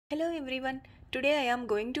Hello everyone. Today I am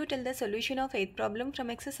going to tell the solution of 8th problem from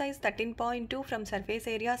exercise 13.2 from surface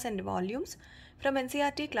areas and volumes from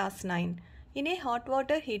NCERT class 9. In a hot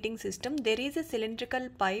water heating system, there is a cylindrical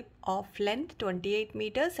pipe of length 28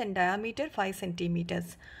 meters and diameter 5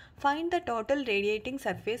 centimeters. Find the total radiating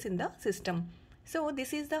surface in the system. So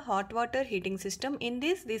this is the hot water heating system. In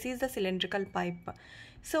this is the cylindrical pipe.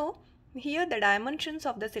 So here the dimensions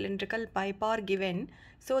of the cylindrical pipe are given.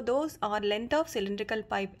 So those are length of cylindrical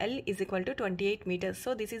pipe L is equal to 28 meters.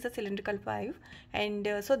 So this is a cylindrical pipe and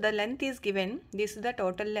so the length is given. This is the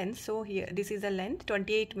total length. So here this is the length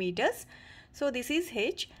 28 meters. So this is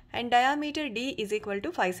H and diameter D is equal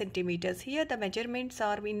to 5 centimeters. Here the measurements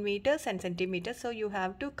are in meters and centimeters. So you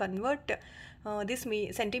have to convert this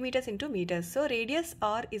centimeters into meters. So radius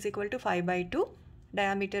R is equal to 5 by 2.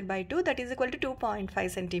 Diameter by 2, that is equal to 2.5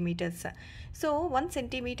 centimeters. So 1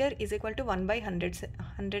 centimeter is equal to 1 by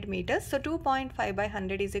 100 meters. So 2.5 by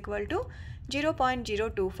 100 is equal to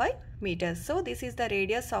 0.025 meters. So this is the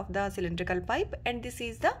radius of the cylindrical pipe and this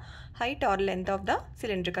is the height or length of the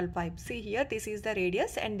cylindrical pipe. See here, this is the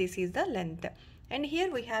radius and this is the length. And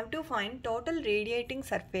here we have to find total radiating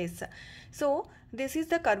surface. So this is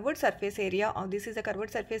the curved surface area or this is the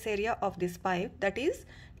curved surface area of this pipe, that is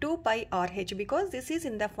 2 pi RH, because this is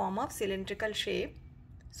in the form of cylindrical shape.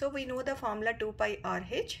 So we know the formula 2 pi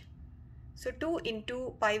RH. So 2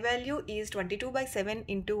 into pi value is 22 by 7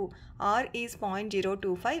 into R is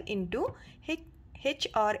 0.025 into H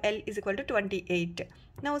or L is equal to 28.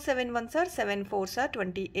 Now 7 ones are 7 fours are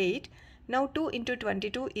 28. Now 2 into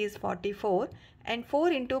 22 is 44 and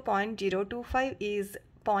 4 into 0.025 is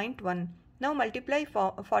 0.1. Now multiply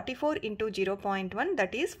 44 into 0.1,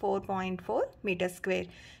 that is 4.4 meters square.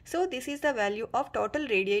 So this is the value of total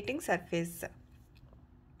radiating surface.